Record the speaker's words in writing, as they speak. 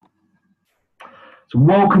So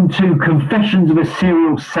welcome to Confessions of a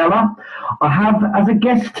Serial Seller. I have as a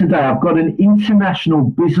guest today, I've got an international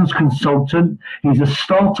business consultant. He's a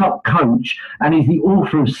startup coach and he's the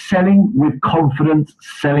author of Selling with Confidence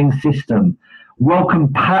Selling System.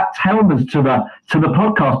 Welcome, Pat Helmers, to the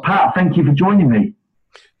podcast. Pat, thank you for joining me.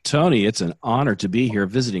 Tony, it's an honor to be here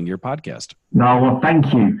visiting your podcast. No, well,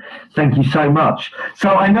 thank you. Thank you so much. So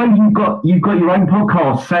I know you've got your own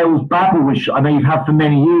podcast, Sales Babble, which I know you've had for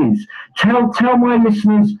many years. Tell my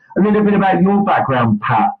listeners a little bit about your background,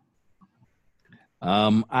 Pat.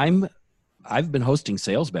 I've been hosting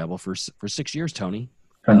Sales Babble for 6 years, Tony.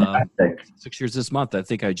 Fantastic. 6 years this month. I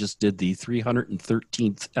think I just did the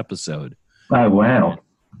 313th episode. Oh, wow.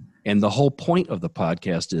 And the whole point of the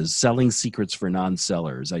podcast is selling secrets for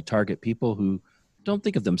non-sellers. I target people who don't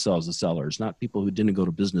think of themselves as sellers, not people who didn't go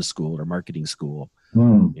to business school or marketing school,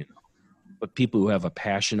 but people who have a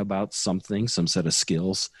passion about something, some set of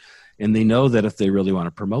skills. And they know that if they really want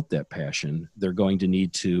to promote that passion, they're going to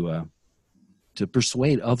need to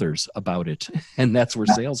persuade others about it. And that's where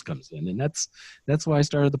sales comes in. And that's why I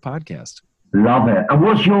started the podcast. Love it. And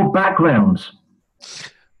what's your background?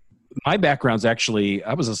 My background's actually,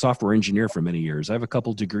 I was a software engineer for many years. I have a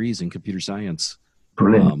couple degrees in computer science.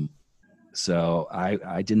 Brilliant. So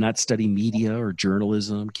I did not study media or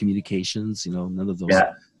journalism, communications, none of those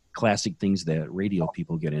classic things that radio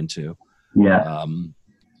people get into. Yeah.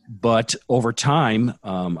 But over time,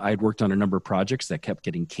 I had worked on a number of projects that kept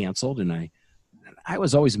getting canceled. And I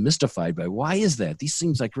was always mystified by, why is that? These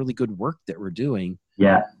seems like really good work that we're doing.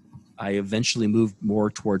 Yeah. I eventually moved more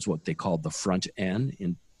towards what they called the front end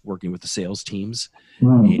in working with the sales teams.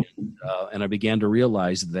 And I began to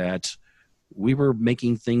realize that we were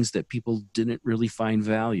making things that people didn't really find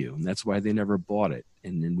value. And that's why they never bought it.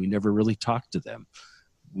 And then we never really talked to them.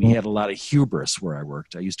 We had a lot of hubris where I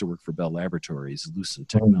worked. I used to work for Bell Laboratories, Lucent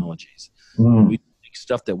Technologies. We did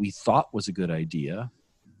stuff that we thought was a good idea,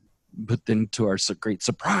 but then to our great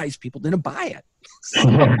surprise, people didn't buy it.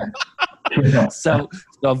 So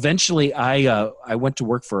eventually I went to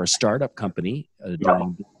work for a startup company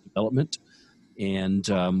doing development, and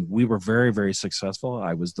we were very, very successful.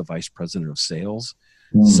 I was the vice president of sales,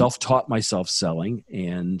 self-taught myself selling,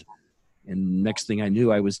 and next thing I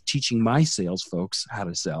knew, I was teaching my sales folks how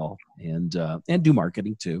to sell and do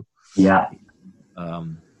marketing too. Yeah.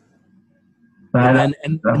 And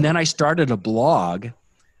then I started a blog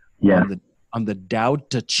on the Tao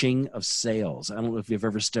Te Ching of sales. I don't know if you've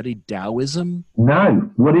ever studied Taoism.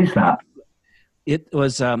 No. What is that?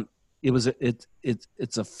 It's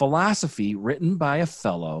a philosophy written by a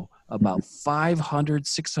fellow about 500,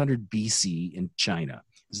 600 BC in China.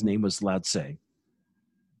 His name was Lao Tse.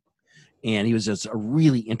 And he was just a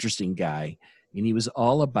really interesting guy. And he was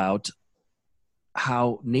all about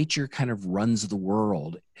how nature kind of runs the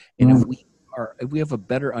world. And if we have a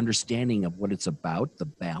better understanding of what it's about, the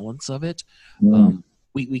balance of it,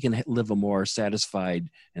 we can live a more satisfied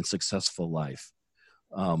and successful life.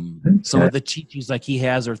 Some of the teachings like he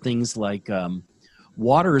has are things like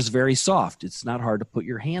water is very soft. It's not hard to put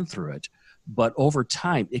your hand through it, but over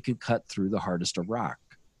time it can cut through the hardest of rock.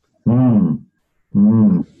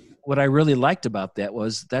 What I really liked about that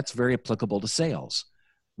was that's very applicable to sales.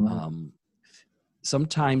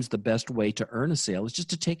 Sometimes the best way to earn a sale is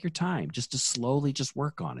just to take your time, just to slowly just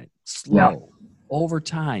work on it. Over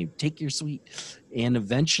time, take your sweet, and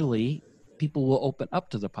eventually people will open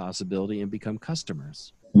up to the possibility and become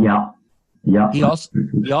customers. He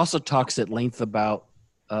also talks at length about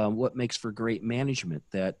what makes for great management.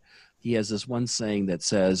 That he has this one saying that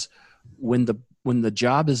says, when the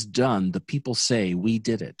job is done, the people say, "We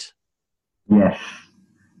did it." Yes.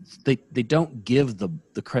 They don't give the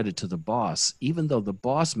credit to the boss, even though the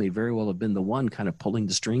boss may very well have been the one kind of pulling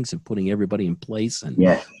the strings and putting everybody in place and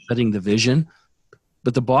setting the vision.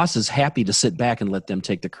 But the boss is happy to sit back and let them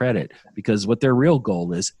take the credit, because what their real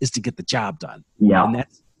goal is to get the job done.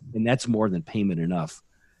 And that's more than payment enough.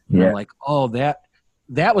 And I'm like, oh, that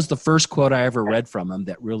was the first quote I ever read from him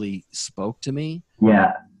that really spoke to me.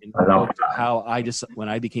 Yeah. I love how when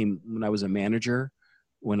I was a manager,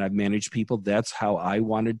 when I've managed people, that's how I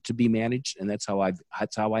wanted to be managed, and that's how I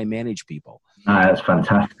manage people. That's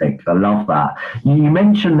fantastic. I love that. You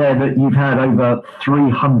mentioned there that you've had over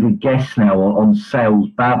 300 guests now on Sales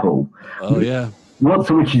Babble. Oh yeah.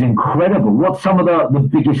 Which is incredible. What's some of the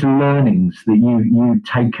biggest learnings that you've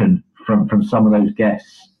taken from some of those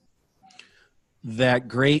guests? That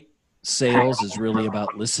great sales is really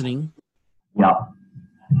about listening. Yeah.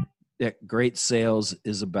 That great sales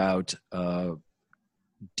is about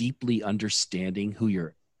deeply understanding who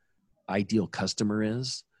your ideal customer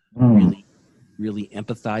is, really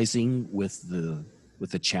empathizing with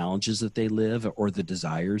with the challenges that they live or the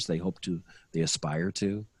desires they aspire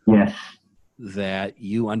to. Yes. That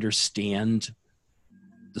you understand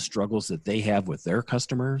the struggles that they have with their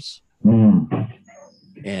customers,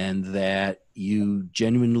 and that you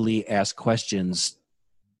genuinely ask questions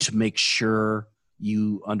to make sure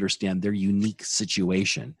you understand their unique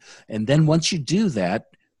situation. And then once you do that,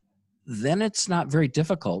 then it's not very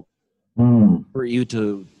difficult for you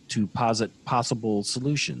to posit possible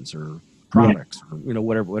solutions or products, or,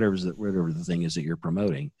 whatever the thing is that you're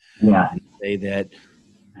promoting. Yeah. And say that,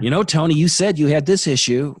 Tony, you said you had this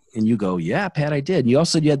issue, and you go, yeah, Pat, I did. And you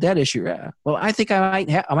also said you had that issue. Yeah. Well, I think I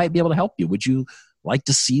might be able to help you. Would you like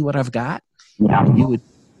to see what I've got? Yeah. And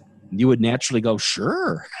you would naturally go,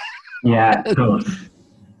 sure. Yeah. Cool.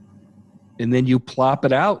 And then you plop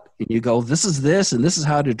it out and you go, this is this, and this is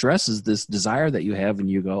how it addresses this desire that you have. And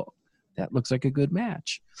you go, that looks like a good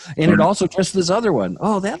match. And it also addresses this other one.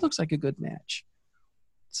 Oh, that looks like a good match.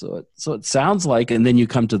 So it sounds like, and then you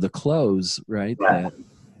come to the close, right? Yeah. That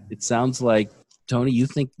it sounds like, Tony, you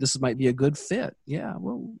think this might be a good fit. Yeah.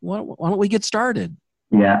 Well, why don't we get started?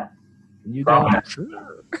 Yeah. And you go,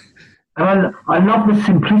 sure. And I love the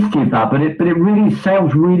simplicity of that, but it really,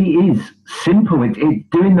 sales really is simple. It's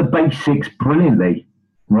doing the basics brilliantly,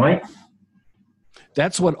 right?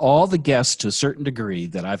 That's what all the guests, to a certain degree,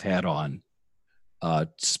 that I've had on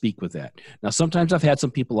speak with that. Now, sometimes I've had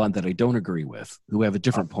some people on that I don't agree with, who have a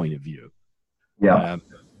different point of view. Yeah.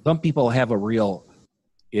 Some people have a real,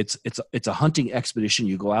 it's a hunting expedition.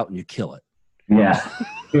 You go out and you kill it. Yeah.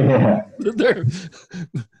 Yeah.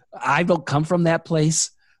 I don't come from that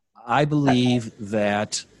place. I believe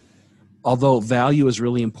that although value is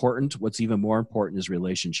really important, what's even more important is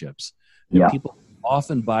relationships. Yeah. People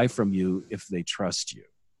often buy from you if they trust you.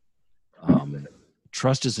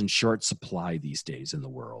 Trust is in short supply these days in the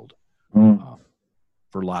world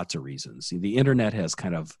for lots of reasons. See, the internet has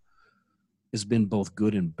been both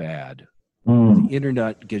good and bad. The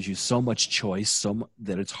internet gives you so much choice,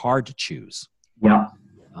 that it's hard to choose. Yeah.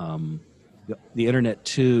 The internet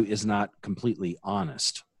too is not completely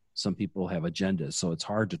honest. Some people have agendas, so it's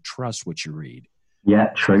hard to trust what you read. Yeah,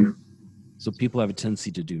 true. So people have a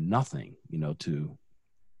tendency to do nothing,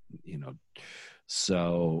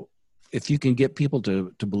 so if you can get people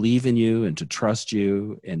to believe in you and to trust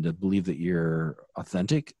you and to believe that you're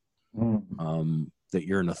authentic, that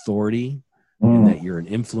you're an authority, and that you're an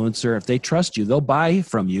influencer, if they trust you, they'll buy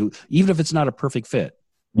from you, even if it's not a perfect fit.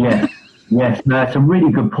 Yeah. Yes, no, that's a really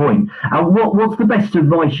good point. What's the best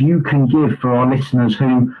advice you can give for our listeners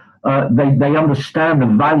who they understand the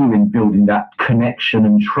value in building that connection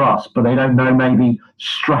and trust, but they don't know maybe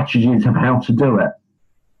strategies of how to do it?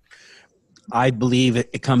 I believe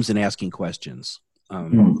it comes in asking questions.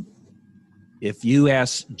 If you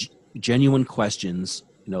ask genuine questions,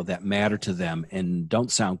 that matter to them and don't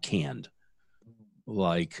sound canned.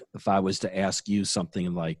 Like if I was to ask you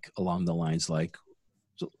something like along the lines like,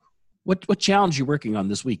 What challenge are you working on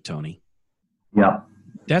this week, Tony? Yeah.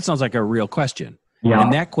 That sounds like a real question. Yeah.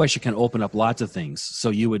 And that question can open up lots of things. So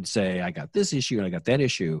you would say, I got this issue and I got that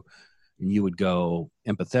issue. And you would go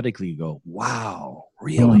empathetically go, wow,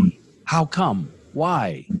 really? How come?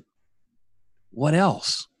 Why? What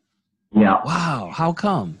else? Yeah. Wow. How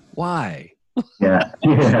come? Why? Yeah.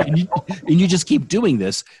 Yeah. and you just keep doing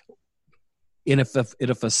this. And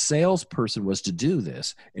if a salesperson was to do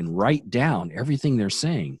this and write down everything they're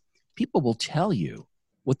saying, people will tell you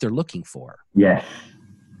what they're looking for. Yes.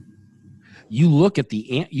 You look at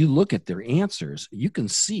their answers, you can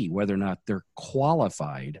see whether or not they're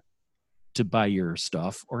qualified to buy your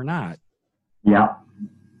stuff or not. Yeah.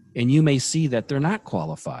 And you may see that they're not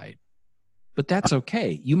qualified, but that's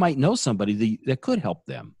okay. You might know somebody that could help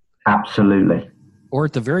them. Absolutely. Or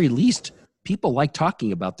at the very least, people like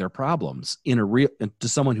talking about their problems to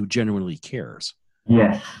someone who genuinely cares.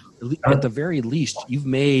 Yes. At the very least, you've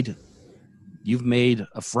made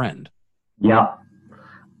a friend. Yeah.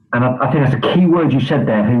 And I think that's a key word you said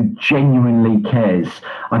there, who genuinely cares.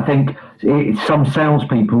 I think some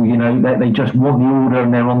salespeople, they just want the order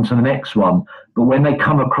and they're on to the next one. But when they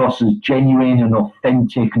come across as genuine and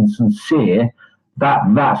authentic and sincere,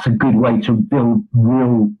 that's a good way to build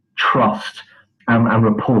real trust and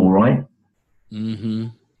rapport, right? Mm-hmm.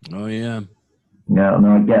 Oh, yeah. Yeah,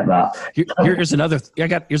 no, I get that.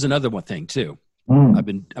 Here's another one thing too. I've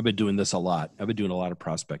been doing this a lot. I've been doing a lot of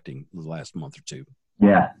prospecting the last month or two.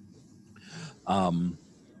 Yeah.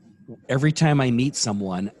 Every time I meet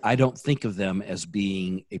someone, I don't think of them as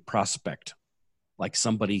being a prospect, like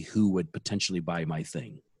somebody who would potentially buy my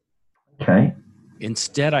thing. Okay.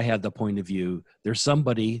 Instead, I had the point of view, there's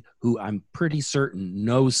somebody who I'm pretty certain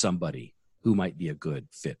knows somebody who might be a good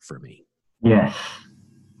fit for me. Yes.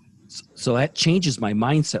 So that changes my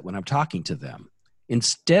mindset when I'm talking to them.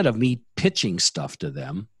 Instead of me pitching stuff to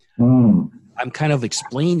them, I'm kind of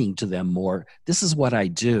explaining to them more, this is what I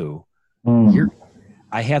do.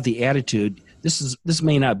 I have the attitude, this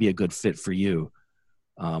may not be a good fit for you.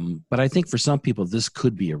 But I think for some people, this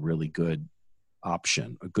could be a really good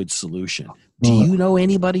option, a good solution. Do you know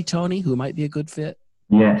anybody, Tony, who might be a good fit?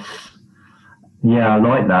 Yes. Yeah, I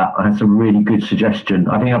like that. That's a really good suggestion.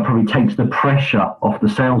 I think that probably takes the pressure off the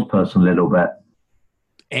salesperson a little bit.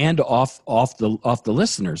 And off the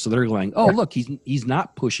listener. So they're going, oh, look, he's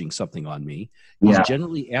not pushing something on me. He's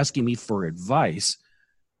generally asking me for advice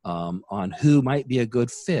on who might be a good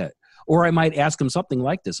fit. Or I might ask him something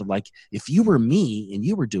like this, of like, if you were me and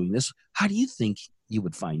you were doing this, how do you think you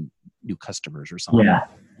would find new customers or something?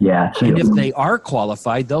 Yeah. And if they are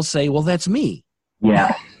qualified, they'll say, well, that's me.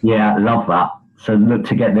 Yeah, I love that. So look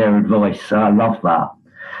to get their advice. I love that.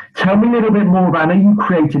 Tell me a little bit more about, I know you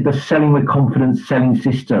created the Selling with Confidence selling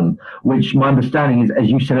system, which my understanding is, as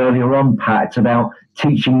you said earlier on, Pat, it's about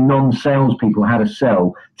teaching non-salespeople how to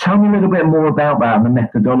sell. Tell me a little bit more about that and the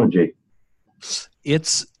methodology.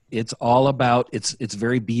 It's all about, it's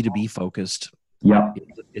very B2B focused. Yeah.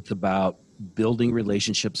 It's about building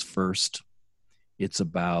relationships first. It's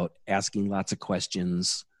about asking lots of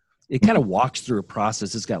questions. It kind of walks through a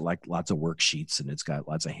process. It's got like lots of worksheets and it's got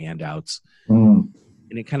lots of handouts.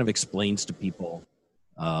 And it kind of explains to people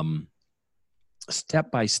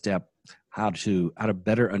step by step how to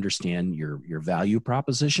better understand your value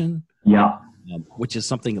proposition. Yeah. Which is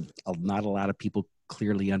something not a lot of people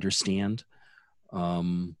clearly understand.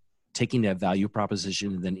 Taking that value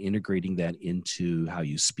proposition and then integrating that into how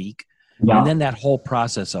you speak. Yeah. And then that whole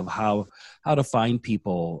process of how to find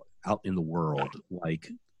people out in the world. Like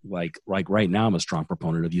right now, I'm a strong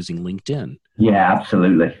proponent of using LinkedIn. Yeah,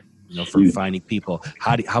 absolutely. For finding people,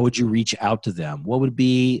 how would you reach out to them? What would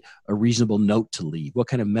be a reasonable note to leave? What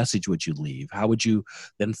kind of message would you leave? How would you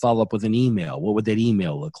then follow up with an email? What would that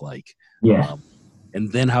email look like? Yeah. And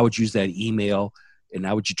then how would you use that email? And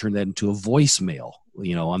how would you turn that into a voicemail,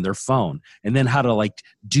 on their phone? And then how to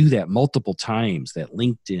do that multiple times, that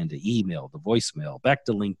LinkedIn to email, the voicemail, back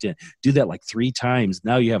to LinkedIn, do that 3 times.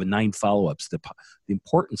 Now you have 9 follow-ups, the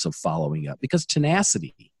importance of following up, because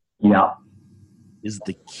tenacity is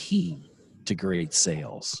the key to great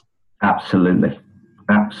sales. Absolutely.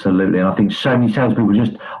 And I think so many salespeople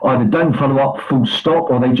just either don't follow up full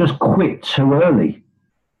stop or they just quit too early.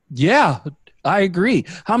 Yeah. I agree.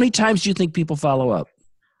 How many times do you think people follow up?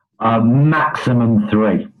 Maximum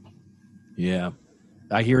 3. Yeah.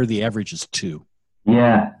 I hear the average is 2.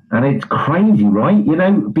 Yeah. And it's crazy, right?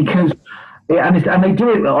 Because, and they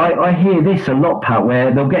do it, I hear this a lot, Pat,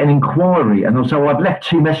 where they'll get an inquiry and they'll say, well, I've left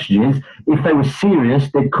 2 messages. If they were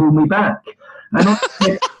serious, they'd call me back. And I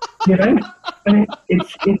said, and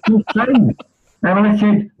it's insane. And I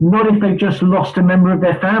said, not if they've just lost a member of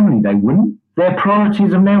their family, they wouldn't. Their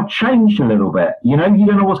priorities have now changed a little bit. You don't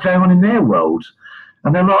know what's going on in their world.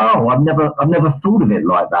 And they're like, oh, I've never thought of it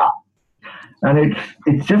like that. And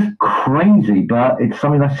it's just crazy, but it's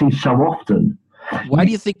something I see so often. Why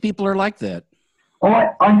do you think people are like that?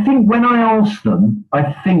 I think when I ask them,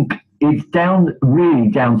 I think it's really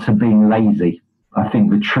down to being lazy. I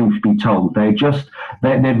think the truth be told, they'd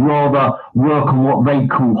rather work on what they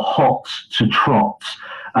call hots to trots.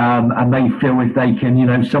 And they feel if they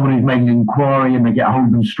can, someone who's made an inquiry and they get a hold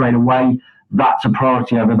of them straight away, that's a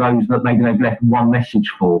priority over those that maybe they've left 1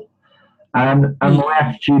 message for. And my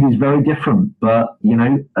attitude is very different. But,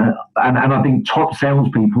 and I think top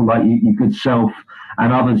salespeople like your good self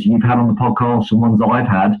and others you've had on the podcast and ones that I've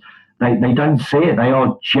had, they don't see it. They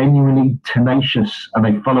are genuinely tenacious and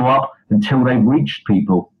they follow up until they've reached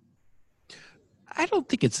people. I don't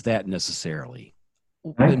think it's that necessarily.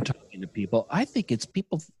 When talking to people, I think it's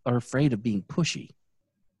people are afraid of being pushy.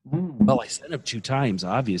 Well, I sent them 2 times,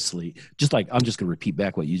 obviously. Just like, I'm just going to repeat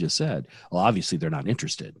back what you just said. Well, obviously they're not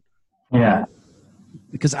interested. Yeah.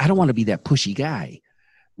 Because I don't want to be that pushy guy.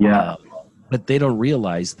 Yeah. But they don't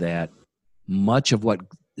realize that much of what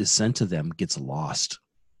is sent to them gets lost.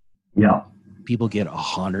 Yeah. People get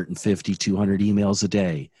 150, 200 emails a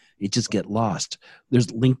day. It just get lost. There's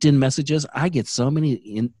LinkedIn messages. I get so many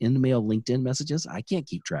in-mail LinkedIn messages. I can't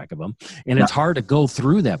keep track of them. And it's hard to go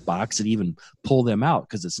through that box and even pull them out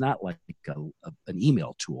because it's not like an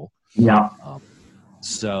email tool. Yeah.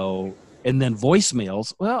 And then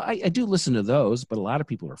voicemails. Well, I do listen to those, but a lot of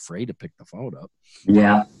people are afraid to pick the phone up.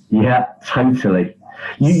 Yeah. Yeah, totally.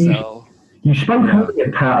 You spoke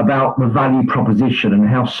earlier, Pat, about the value proposition and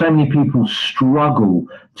how so many people struggle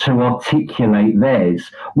to articulate theirs.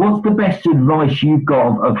 What's the best advice you've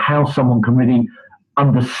got of how someone can really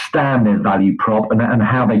understand their value prop and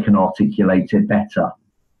how they can articulate it better?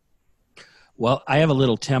 Well, I have a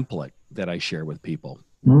little template that I share with people.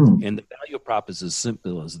 And the value prop is as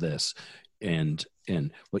simple as this. And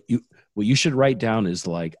what you should write down is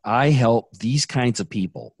like, I help these kinds of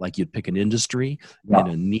people, like you'd pick an industry and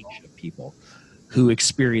a niche of people who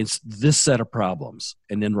experience this set of problems,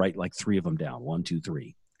 and then write like 3 of them down, 1, 2,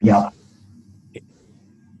 3. Yeah.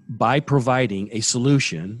 By providing a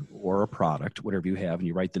solution or a product, whatever you have, and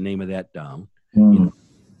you write the name of that down,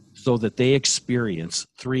 so that they experience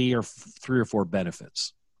 3 or 4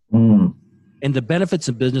 benefits. And the benefits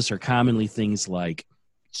in business are commonly things like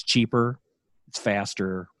it's cheaper, it's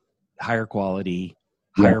faster, higher quality,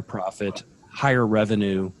 higher profit, higher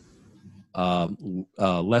revenue,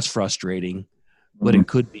 less frustrating. But it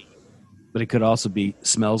could also be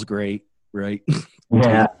smells great, right?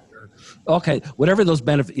 Yeah. Okay, whatever those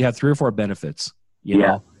benefits, you have 3 or 4 benefits, you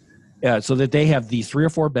know, so that they have these 3 or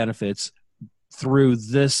 4 benefits through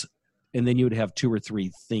this, and then you would have 2 or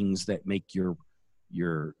 3 things that make your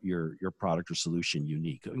product or solution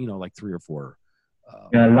unique. You know, like 3 or 4.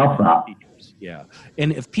 I love that. Features. Yeah,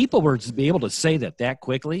 and if people were to be able to say that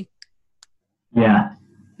quickly,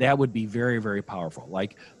 that would be very, very powerful.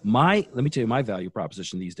 Like let me tell you, my value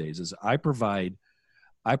proposition these days is I provide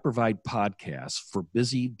podcasts for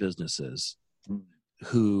busy businesses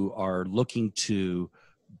who are looking to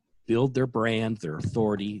build their brand, their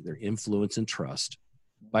authority, their influence and trust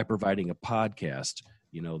by providing a podcast,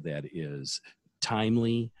 you know, that is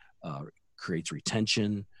timely, creates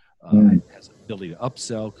retention, has the ability to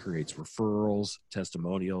upsell, creates referrals,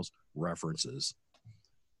 testimonials, references.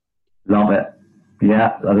 Love it.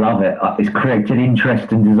 Yeah, I love it. It's created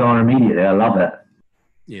interest and desire immediately. I love it.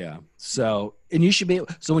 Yeah. So, and you should be,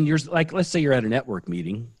 so when you're like, let's say you're at a network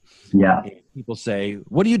meeting. Yeah. And people say,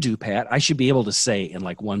 what do you do, Pat? I should be able to say in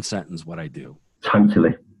like 1 sentence what I do.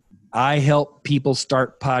 Totally. I help people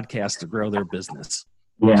start podcasts to grow their business.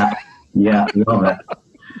 Yeah. Love it.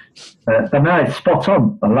 No, it's spot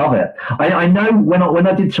on. I love it. I know when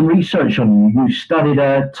I did some research on you, you studied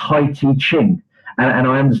Tai Chi Ching, and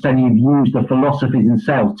I understand you've used the philosophies in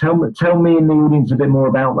sales. Tell me and the audience a bit more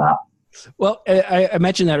about that. Well, I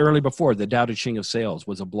mentioned that earlier before. The Tao Te Ching of Sales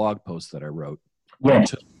was a blog post that I wrote. Yeah. I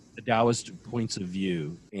took the Taoist points of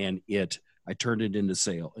view, and I turned it into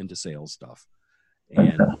sales stuff.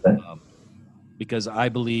 And because I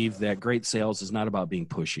believe that great sales is not about being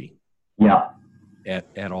pushy. Yeah.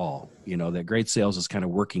 At all. You know, that great sales is kind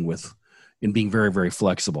of working with and being very, very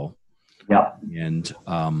flexible. Yeah. And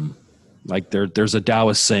like there's a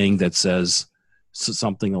Taoist saying that says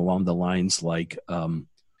something along the lines like,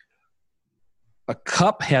 a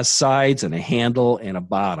cup has sides and a handle and a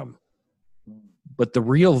bottom, but the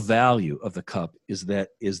real value of the cup is that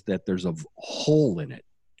there's a hole in it.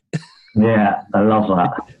 Yeah, I love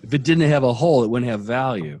that. If it didn't have a hole, it wouldn't have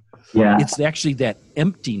value. Yeah. It's actually that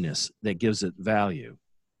emptiness that gives it value.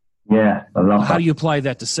 Yeah, I love that. How do you apply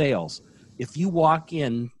that to sales? If you walk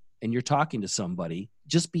in and you're talking to somebody,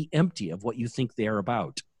 just be empty of what you think they're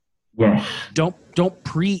about. Yes. Don't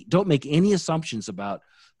make any assumptions about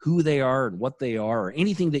who they are and what they are or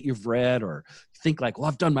anything that you've read, or think like, well,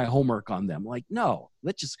 I've done my homework on them. Like, no,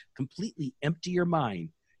 let's just completely empty your mind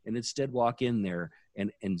and instead walk in there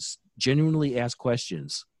and genuinely ask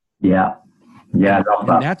questions. Yeah. Yeah. I love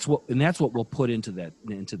that. And that's what we'll put into that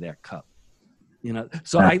cup. You know,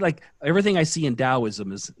 so I like everything I see in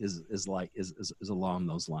Taoism is along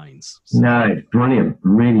those lines. So. No, it's brilliant,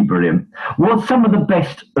 really brilliant. What's some of the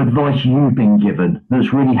best advice you've been given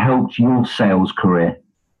that's really helped your sales career?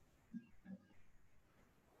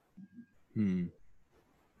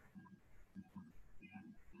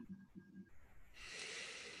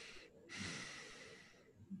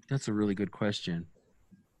 That's a really good question.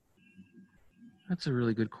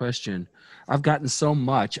 I've gotten so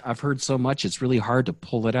much. I've heard so much. It's really hard to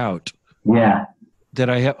pull it out. Yeah. That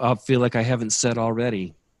I feel like I haven't said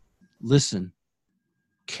already. Listen,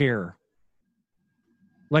 care.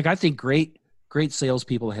 Like I think great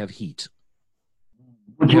salespeople have heat.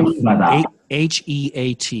 What do you mean by that?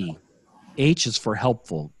 HEAT. H is for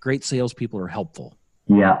helpful. Great salespeople are helpful.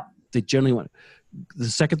 Yeah. They generally want. The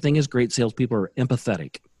second thing is great salespeople are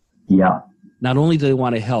empathetic. Yeah. Not only do they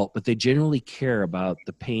want to help, but they generally care about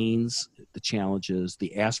the pains, the challenges,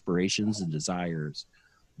 the aspirations and desires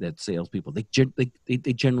that salespeople,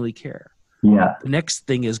 they generally care. Yeah. The next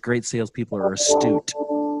thing is great salespeople are astute.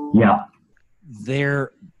 Yeah.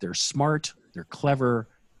 They're smart. They're clever.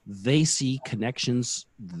 They see connections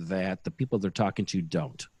that the people they're talking to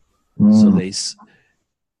don't.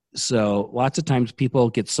 So lots of times people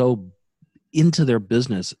get so into their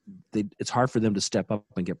business it's hard for them to step up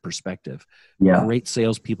and get perspective. Yeah. Great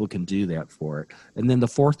salespeople can do that for it. And then the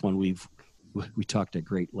fourth one we talked at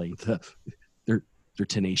great length. They're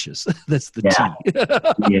tenacious. That's the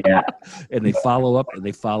T. Yeah. And they follow up and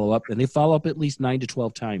they follow up and they follow up at least 9 to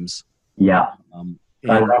 12 times. Yeah.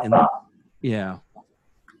 I love that. Yeah.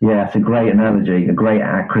 Yeah, it's a great analogy, a great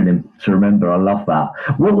acronym to remember. I love that.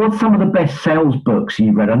 What's some of the best sales books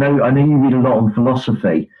you've read? I know you read a lot on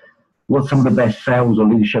philosophy. What's some of the best sales or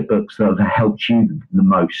leadership books that have helped you the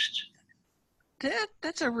most?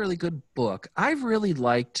 That's a really good book. I really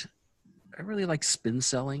liked Spin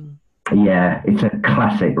Selling. Yeah, it's a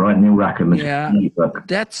classic, right? Neil Rackham. Yeah, but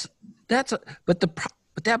that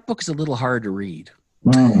book is a little hard to read.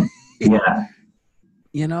 Yeah,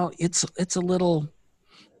 you know, it's a little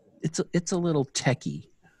techie,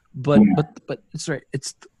 but it's right.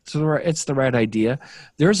 It's the right idea.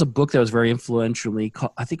 There's a book that was very influential.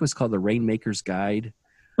 I think it was called The Rainmaker's Guide.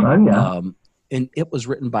 Oh yeah. And it was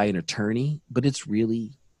written by an attorney, but it's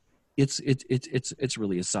really a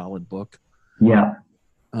solid book. Yeah.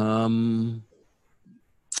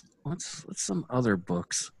 What's some other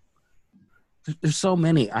books? There's so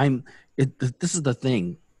many. This is the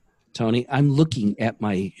thing, Tony. I'm looking at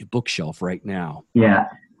my bookshelf right now. Yeah.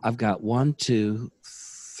 I've got 1, 2,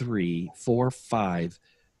 3, 4, 5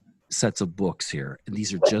 sets of books here, and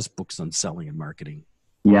these are just books on selling and marketing.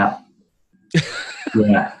 Yeah.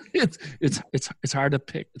 Yeah. It's hard to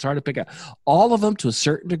pick. It's hard to pick out. All of them, to a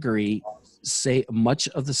certain degree, say much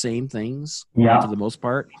of the same things. Yeah. For the most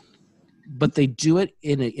part, but they do it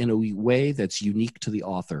in a way that's unique to the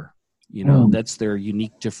author. You know, that's their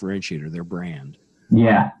unique differentiator, their brand.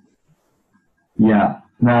 Yeah. Yeah.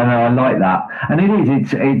 No, I like that. And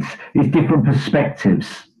it's different perspectives,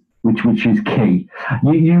 which is key.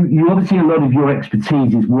 You obviously, a lot of your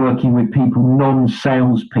expertise is working with people,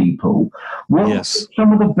 non-sales people. What's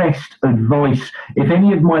some of the best advice, if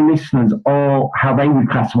any of my listeners are how they would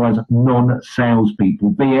classify as non-sales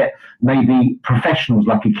people, be it maybe professionals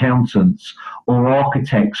like accountants or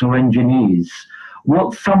architects or engineers?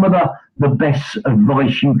 What's some of the best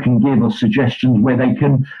advice you can give or suggestions where they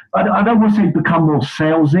can, I don't want to say become more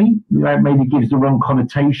salesy, that maybe gives the wrong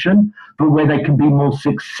connotation, but where they can be more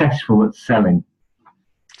successful at selling?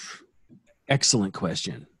 Excellent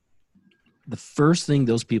question. The first thing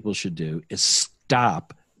those people should do is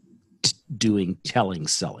stop doing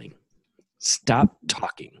selling. Stop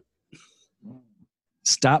talking.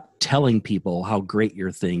 Stop telling people how great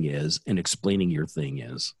your thing is and explaining your thing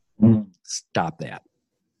is. Stop that.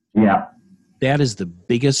 Yeah. That is the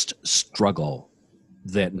biggest struggle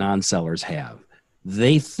that non-sellers have.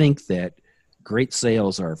 They think that great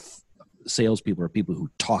salespeople are people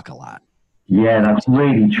who talk a lot. Yeah, that's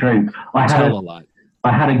really true. I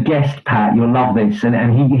had a guest, Pat, you'll love this,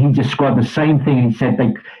 and he described the same thing. He said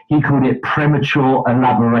he called it premature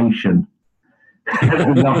elaboration.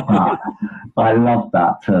 I love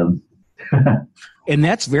that term. And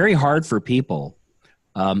that's very hard for people.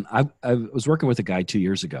 I was working with a guy 2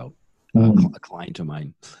 years ago, a client of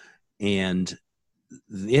mine, and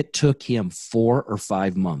it took him 4 or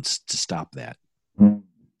 5 months to stop that. And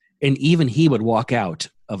even he would walk out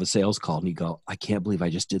of a sales call and he'd go, I can't believe I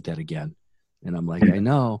just did that again. And I'm like, I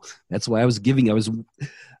know. That's why I was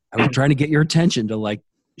trying to get your attention to, like,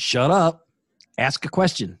 shut up, ask a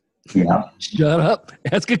question. Yeah. Shut up,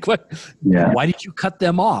 ask a question. Yeah. Why did you cut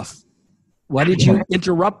them off? Why did you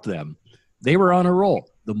interrupt them? They were on a roll.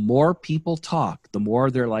 The more people talk, the more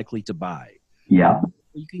they're likely to buy. Yeah.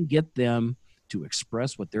 You can get them to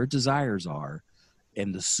express what their desires are,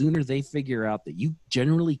 and the sooner they figure out that you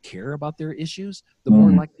generally care about their issues, the more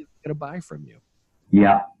likely they're going to buy from you.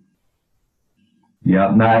 Yeah.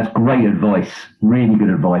 Yeah, no, that's great advice. Really good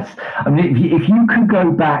advice. I mean, if you could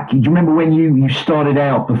go back, do you remember when you started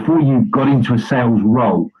out before you got into a sales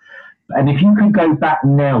role? And if you could go back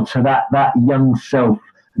now to that young self,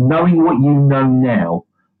 knowing what you know now,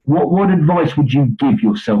 what advice would you give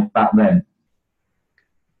yourself back then?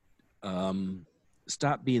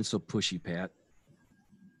 Stop being so pushy, Pat.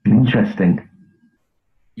 Interesting.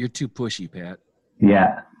 You're too pushy, Pat.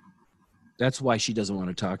 Yeah. That's why she doesn't want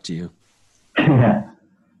to talk to you. Yeah.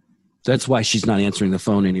 That's why she's not answering the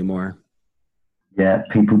phone anymore. Yeah,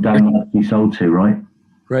 people don't like to be sold to, right?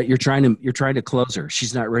 Right. You're trying to close her.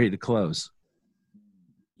 She's not ready to close.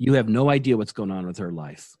 You have no idea what's going on with her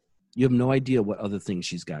life. You have no idea what other things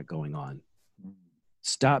she's got going on.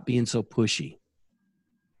 Stop being so pushy.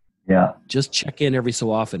 Yeah. Just check in every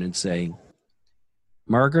so often and say,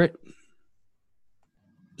 Margaret,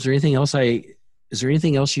 is there anything else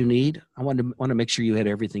you need? I want to make sure you had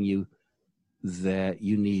everything that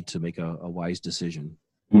you need to make a wise decision.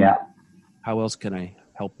 Yeah. How else can I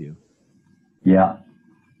help you, Yeah.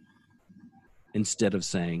 instead of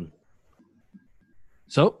saying,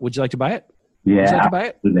 "So, would you like to buy it? Yeah. Would you like to buy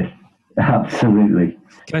it? Absolutely. Absolutely.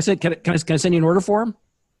 Can I send you an order form?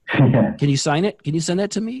 Yeah. Can you sign it? Can you send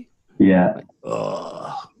that to me?" Yeah. Like,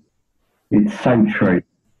 ugh. It's so true.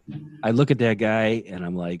 I look at that guy and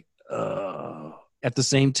I'm like, ugh. At the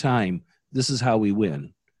same time, this is how we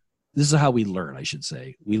win. This is how we learn, I should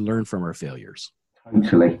say. We learn from our failures.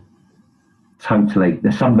 Totally. Totally.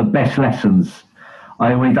 They're some of the best lessons.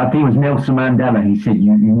 I think it was Nelson Mandela. He said,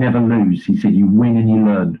 you never lose. He said, you win and you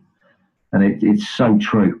learn. And it's so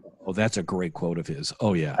true. Oh, that's a great quote of his.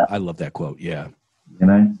 Oh, yeah. I love that quote. Yeah. You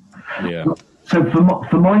know? Yeah. So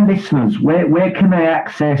for my listeners, where can they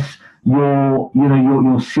access your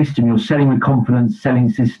system, your Selling with Confidence selling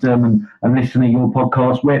system and listening to your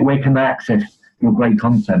podcast? Where can they access your great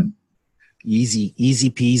content? Easy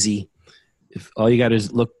peasy. If all you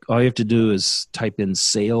have to do is type in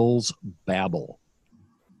Sales Babble.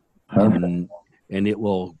 And it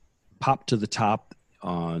will pop to the top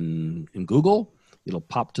in Google. It'll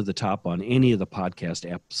pop to the top on any of the podcast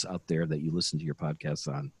apps out there that you listen to your podcasts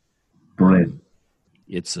on. Brilliant.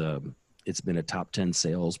 It's been a top 10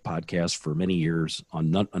 sales podcast for many years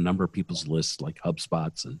on a number of people's lists, like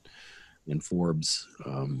HubSpot's and Forbes.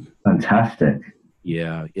 Fantastic.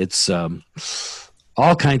 Yeah, it's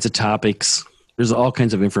all kinds of topics. There's all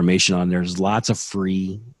kinds of information on there. There's lots of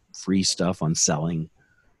free stuff on selling.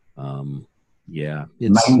 Yeah,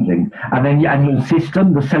 it's amazing. And then your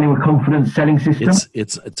system, the Selling with Confidence selling system.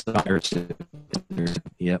 It's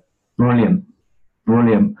yep. Brilliant.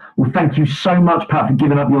 Well, thank you so much, Pat, for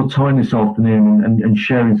giving up your time this afternoon and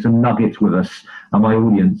sharing some nuggets with us and my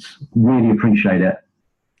audience. Really appreciate it.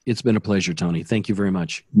 It's been a pleasure, Tony. Thank you very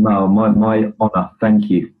much. No, my honor. Thank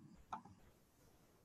you.